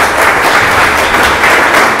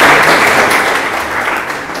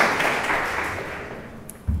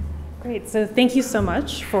 Great, so thank you so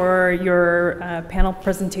much for your panel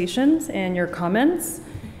presentations and your comments.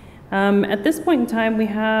 At this point in time, we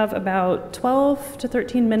have about 12 to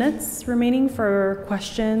 13 minutes remaining for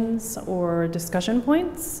questions or discussion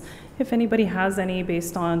points, if anybody has any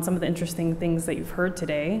based on some of the interesting things that you've heard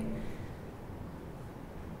today.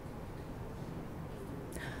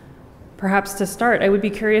 Perhaps to start, I would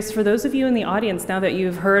be curious, for those of you in the audience, now that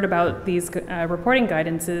you've heard about these reporting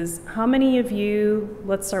guidances, how many of you,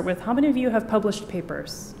 let's start with, how many of you have published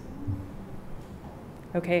papers?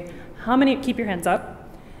 Okay, how many, keep your hands up.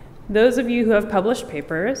 Those of you who have published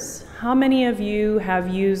papers, how many of you have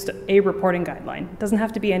used a reporting guideline? It doesn't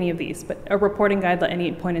have to be any of these, but a reporting guide at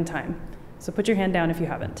any point in time. So put your hand down if you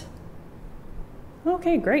haven't.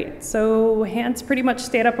 Okay, great. So hands pretty much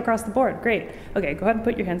stayed up across the board. Great. Okay, go ahead and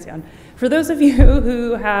put your hands down. For those of you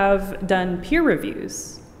who have done peer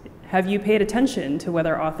reviews, have you paid attention to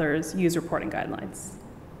whether authors use reporting guidelines?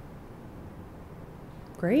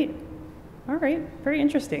 Great. All right, very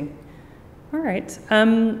interesting. All right.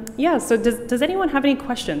 Yeah, so does anyone have any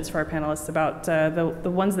questions for our panelists about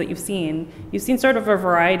the ones that you've seen? You've seen sort of a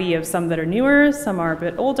variety of some that are newer, some are a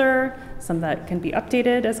bit older, some that can be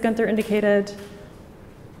updated, as Gunther indicated.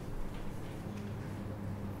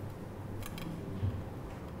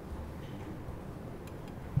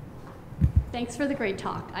 Thanks for the great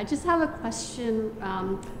talk. I just have a question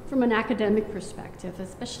from an academic perspective,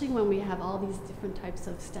 especially when we have all these different types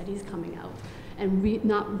of studies coming out and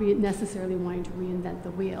not necessarily wanting to reinvent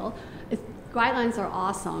the wheel. Guidelines are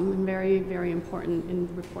awesome and very, very important in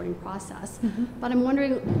the reporting process. Mm-hmm. But I'm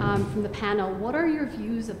wondering from the panel, what are your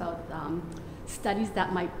views about studies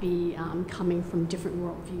that might be coming from different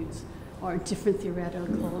worldviews or different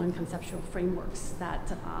theoretical and conceptual frameworks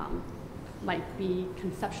that might be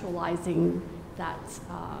conceptualizing that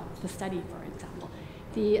the study, for example.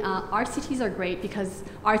 The RCTs are great because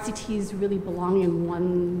RCTs really belong in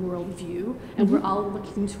one worldview, and we're all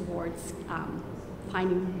looking towards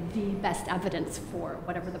finding the best evidence for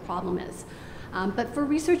whatever the problem is. But for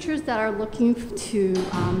researchers that are looking to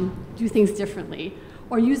do things differently,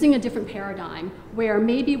 or using a different paradigm where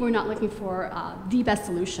maybe we're not looking for the best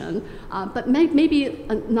solution, but maybe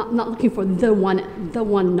not looking for the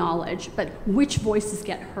one knowledge, but which voices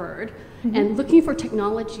get heard, mm-hmm. and looking for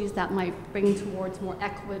technologies that might bring towards more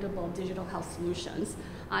equitable digital health solutions.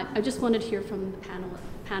 I just wanted to hear from the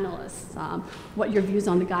panelists what your views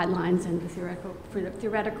on the guidelines and the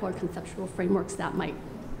theoretical or conceptual frameworks that might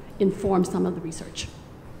inform some of the research.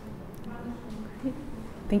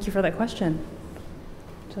 Thank you for that question.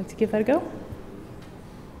 Would you like to give that a go?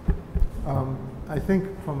 I think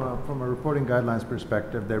from a reporting guidelines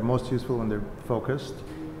perspective, they're most useful when they're focused.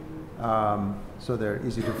 So they're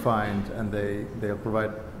easy to find, and they'll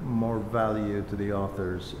provide more value to the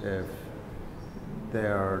authors if they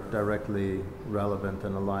are directly relevant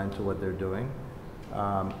and aligned to what they're doing.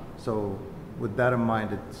 So with that in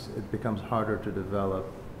mind, it becomes harder to develop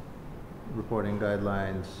reporting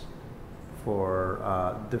guidelines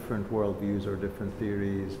for different worldviews or different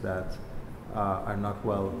theories that are not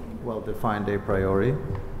well defined a priori.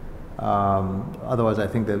 Otherwise, I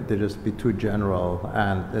think that they'll just be too general,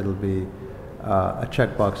 and it'll be a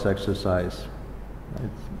checkbox exercise Right?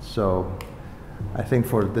 So I think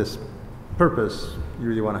for this purpose, you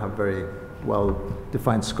really want to have very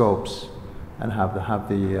well-defined scopes and have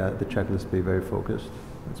the checklist be very focused.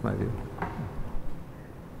 That's my view.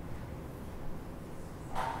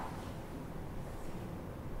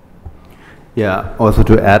 Yeah, also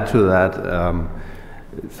to add to that,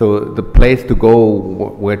 so the place to go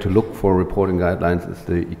where to look for reporting guidelines is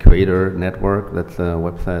the Equator Network. That's a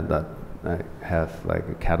website that has like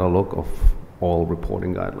a catalog of all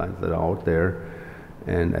reporting guidelines that are out there.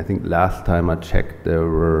 And I think last time I checked, there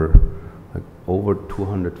were like over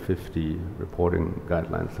 250 reporting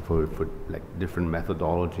guidelines for like different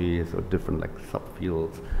methodologies or different like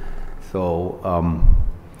subfields. So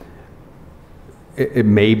it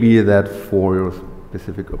may be that for your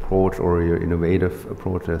specific approach or your innovative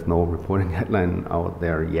approach, there's no reporting guideline out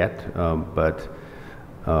there yet. But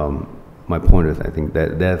my point is, I think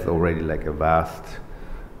that there's already like a vast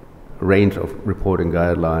range of reporting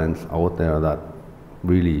guidelines out there that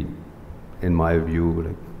really, in my view,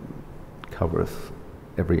 like, covers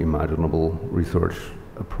every imaginable research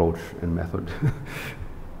approach and method.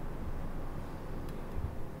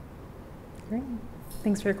 Great.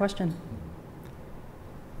 Thanks for your question.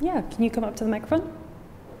 Yeah, can you come up to the microphone?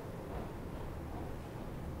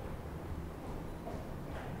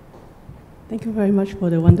 Thank you very much for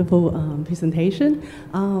the wonderful presentation.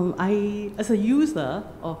 As a user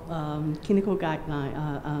of clinical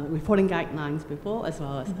guideline, reporting guidelines before, as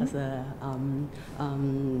well as a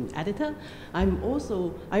editor,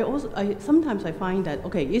 sometimes I find that,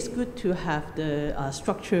 okay, it's good to have the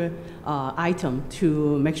structure item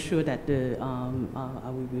to make sure that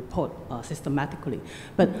we report systematically.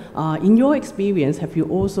 But in your experience, have you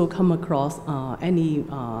also come across any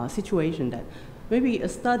situation that maybe a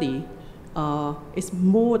study is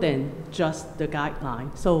more than just the guideline?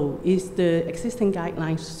 So is the existing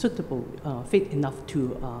guideline suitable, fit enough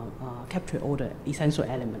to capture all the essential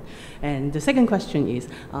elements? And the second question is,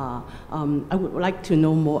 I would like to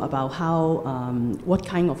know more about how, what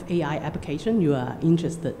kind of AI application you are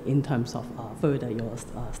interested in terms of further your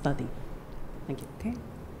study. Thank you. Okay.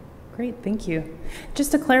 Great, thank you.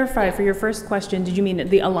 Just to clarify, for your first question, did you mean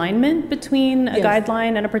the alignment between a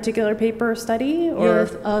guideline and a particular paper or study? Or?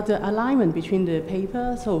 Yes, the alignment between the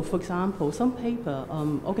paper. So, for example, some paper,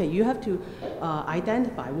 okay, you have to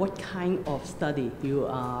identify what kind of study you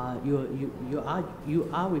are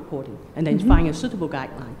reporting, and then find a suitable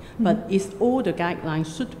guideline. But is all the guidelines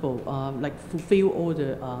suitable, like fulfill all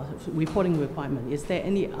the reporting requirements? Is there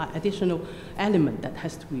any additional element that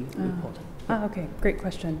has to be reported? Okay, great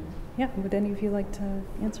question. Yeah, would any of you like to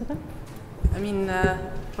answer that? I mean,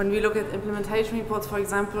 when we look at implementation reports, for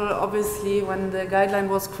example, obviously when the guideline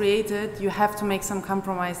was created, you have to make some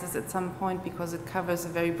compromises at some point because it covers a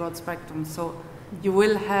very broad spectrum. So you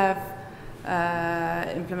will have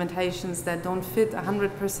implementations that don't fit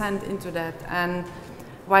 100% into that. And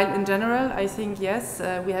while in general, I think, yes,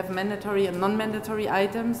 we have mandatory and non-mandatory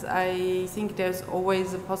items, I think there's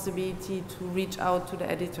always a possibility to reach out to the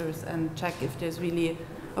editors and check if there's really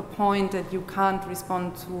a point that you can't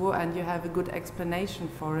respond to and you have a good explanation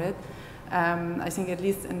for it. I think at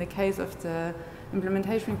least in the case of the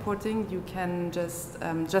implementation reporting, you can just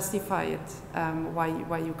justify it,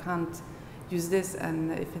 why you can't use this,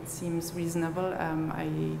 and if it seems reasonable,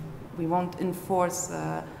 we won't enforce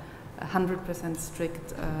 100%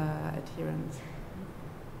 strict adherence.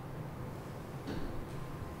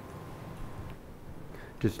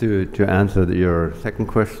 Just to answer your second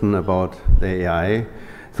question about the AI.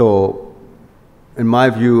 So in my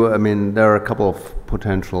view, I mean, there are a couple of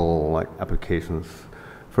potential applications.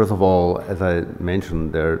 First of all, as I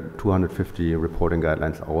mentioned, there are 250 reporting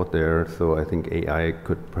guidelines out there. So I think AI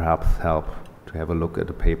could perhaps help to have a look at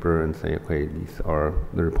the paper and say, okay, these are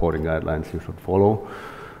the reporting guidelines you should follow.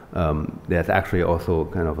 There's actually also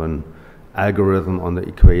kind of an algorithm on the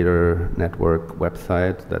Equator Network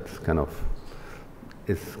website that's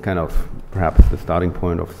is perhaps the starting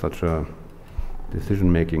point of such a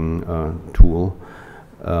decision-making tool.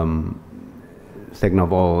 Second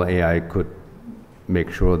of all, AI could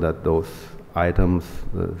make sure that those items,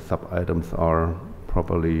 the sub-items, are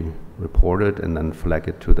properly reported and then flag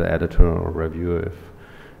it to the editor or reviewer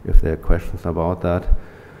if there are questions about that.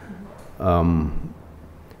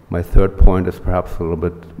 My third point is perhaps a little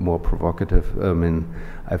bit more provocative. I mean,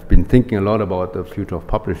 I've been thinking a lot about the future of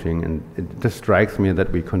publishing, and it just strikes me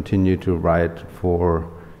that we continue to write for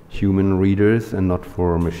human readers and not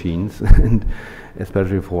for machines, and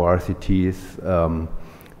especially for RCTs.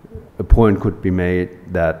 A point could be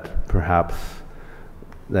made that perhaps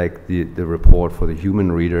like the report for the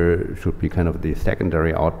human reader should be kind of the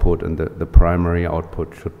secondary output, and the primary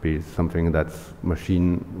output should be something that's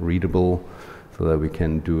machine readable, so that we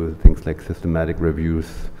can do things like systematic reviews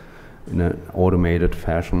in an automated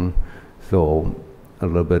fashion. So a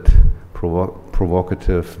little bit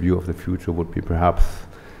provocative view of the future would be perhaps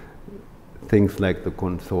things like the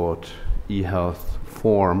CONSORT-eHealth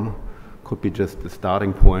form could be just the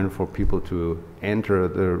starting point for people to enter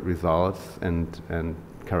the results and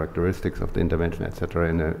characteristics of the intervention, etc.,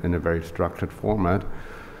 in a very structured format,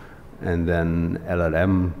 and then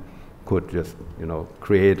LLM could just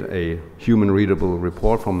create a human-readable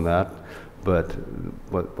report from that. But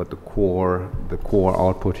the core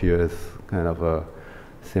output here is kind of a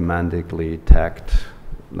semantically tagged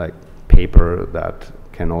like paper that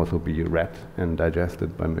can also be read and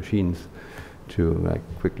digested by machines to like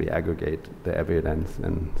quickly aggregate the evidence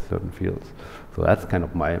in certain fields. So that's kind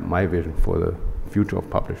of my vision for the future of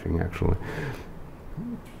publishing, actually.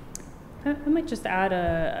 I might just add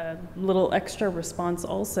a little extra response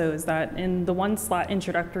also, is that in the one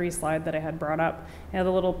introductory slide that I had brought up, I had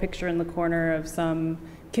a little picture in the corner of some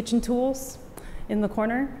kitchen tools in the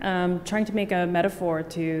corner, trying to make a metaphor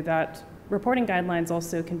to that reporting guidelines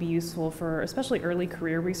also can be useful for especially early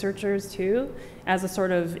career researchers too, as a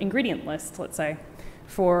sort of ingredient list, let's say,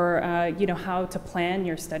 for how to plan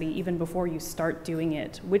your study even before you start doing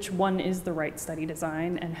it. Which one is the right study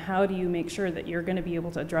design, and how do you make sure that you're going to be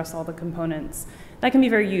able to address all the components? That can be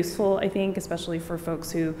very useful, I think, especially for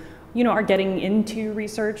folks who are getting into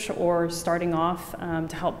research or starting off,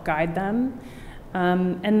 to help guide them.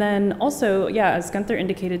 And then also, yeah, as Gunther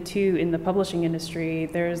indicated too, in the publishing industry,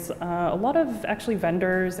 there's a lot of actually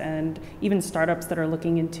vendors and even startups that are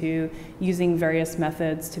looking into using various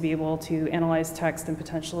methods to be able to analyze text and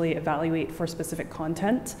potentially evaluate for specific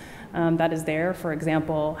content that is there. For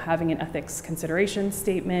example, having an ethics consideration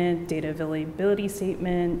statement, data availability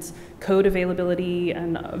statement, code availability,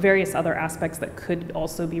 and various other aspects that could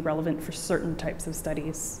also be relevant for certain types of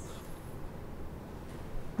studies.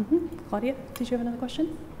 Claudia, did you have another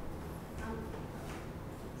question?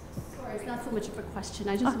 Sorry, it's not so much of a question.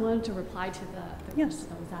 I just wanted to reply to the question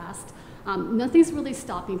that was asked. Nothing's really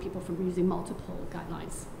stopping people from using multiple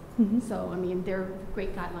guidelines. So, I mean, they're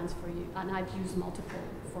great guidelines for you. And I've used multiple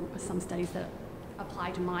for some studies that apply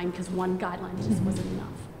to mine because one guideline just wasn't enough.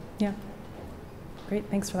 Yeah. Great,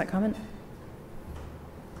 thanks for that comment.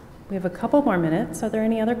 We have a couple more minutes. Are there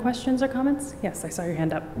any other questions or comments? Yes, I saw your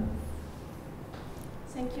hand up.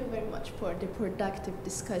 Thank you very much for the productive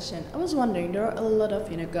discussion. I was wondering, there are a lot of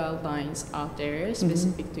guidelines out there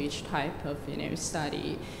specific to each type of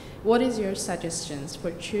study. What is your suggestions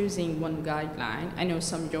for choosing one guideline? I know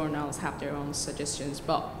some journals have their own suggestions,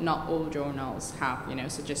 but not all journals have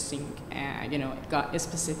suggesting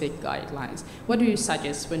specific guidelines. What do you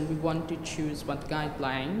suggest when we want to choose one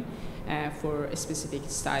guideline for a specific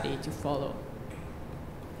study to follow?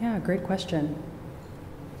 Yeah, great question.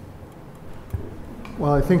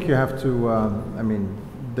 Well, I think you have to,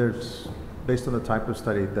 there's, based on the type of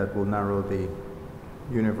study, that will narrow the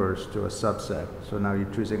universe to a subset. So now you're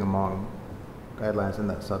choosing among guidelines in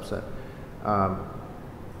that subset.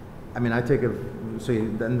 I take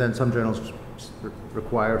then some journals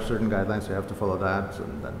require certain guidelines, so you have to follow that, so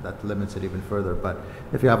that limits it even further. But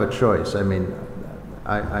if you have a choice,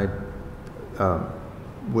 I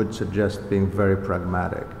would suggest being very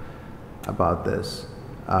pragmatic about this.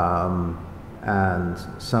 And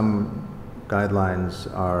some guidelines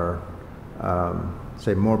are,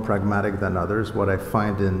 say, more pragmatic than others. What I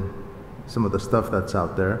find in some of the stuff that's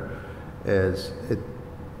out there is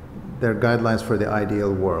they're guidelines for the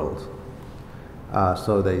ideal world.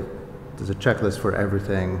 So there's a checklist for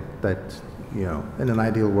everything that, in an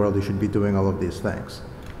ideal world, you should be doing all of these things.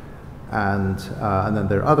 And then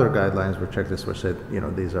there are other guidelines where checklists were said,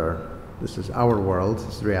 this is our world,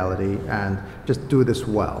 this is reality, and just do this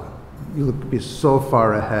well. You'll be so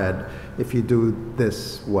far ahead if you do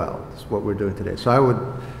this well. That's what we're doing today.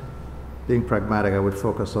 So being pragmatic, I would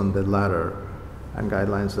focus on the latter and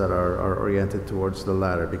guidelines that are oriented towards the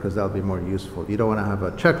latter, because that'll be more useful. You don't want to have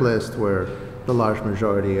a checklist where the large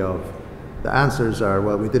majority of the answers are,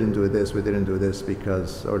 well, we didn't do this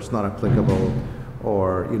because, or it's not applicable,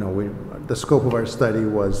 or the scope of our study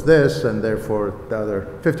was this, and therefore the other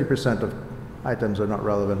 50% of items are not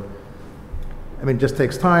relevant. It just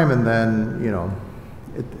takes time, and then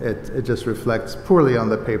it just reflects poorly on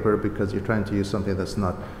the paper because you're trying to use something that's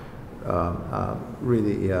not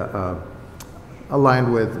really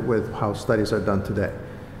aligned with how studies are done today.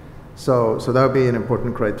 So that would be an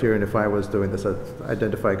important criterion if I was doing this: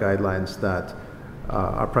 identify guidelines that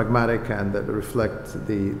are pragmatic and that reflect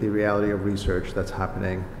the reality of research that's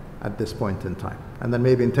happening at this point in time. And then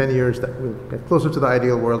maybe in 10 years that we'll get closer to the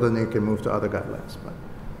ideal world and you can move to other guidelines. But.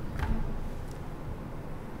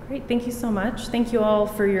 Great, thank you so much. Thank you all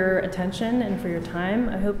for your attention and for your time.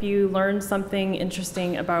 I hope you learned something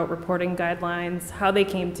interesting about reporting guidelines, how they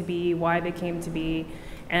came to be, why they came to be,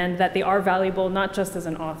 and that they are valuable not just as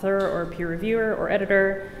an author or peer reviewer or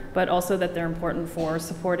editor, but also that they're important for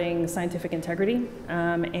supporting scientific integrity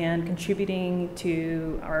and contributing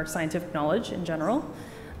to our scientific knowledge in general.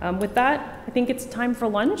 With that, I think it's time for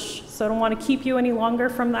lunch, so I don't want to keep you any longer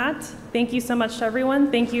from that. Thank you so much to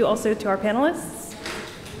everyone. Thank you also to our panelists.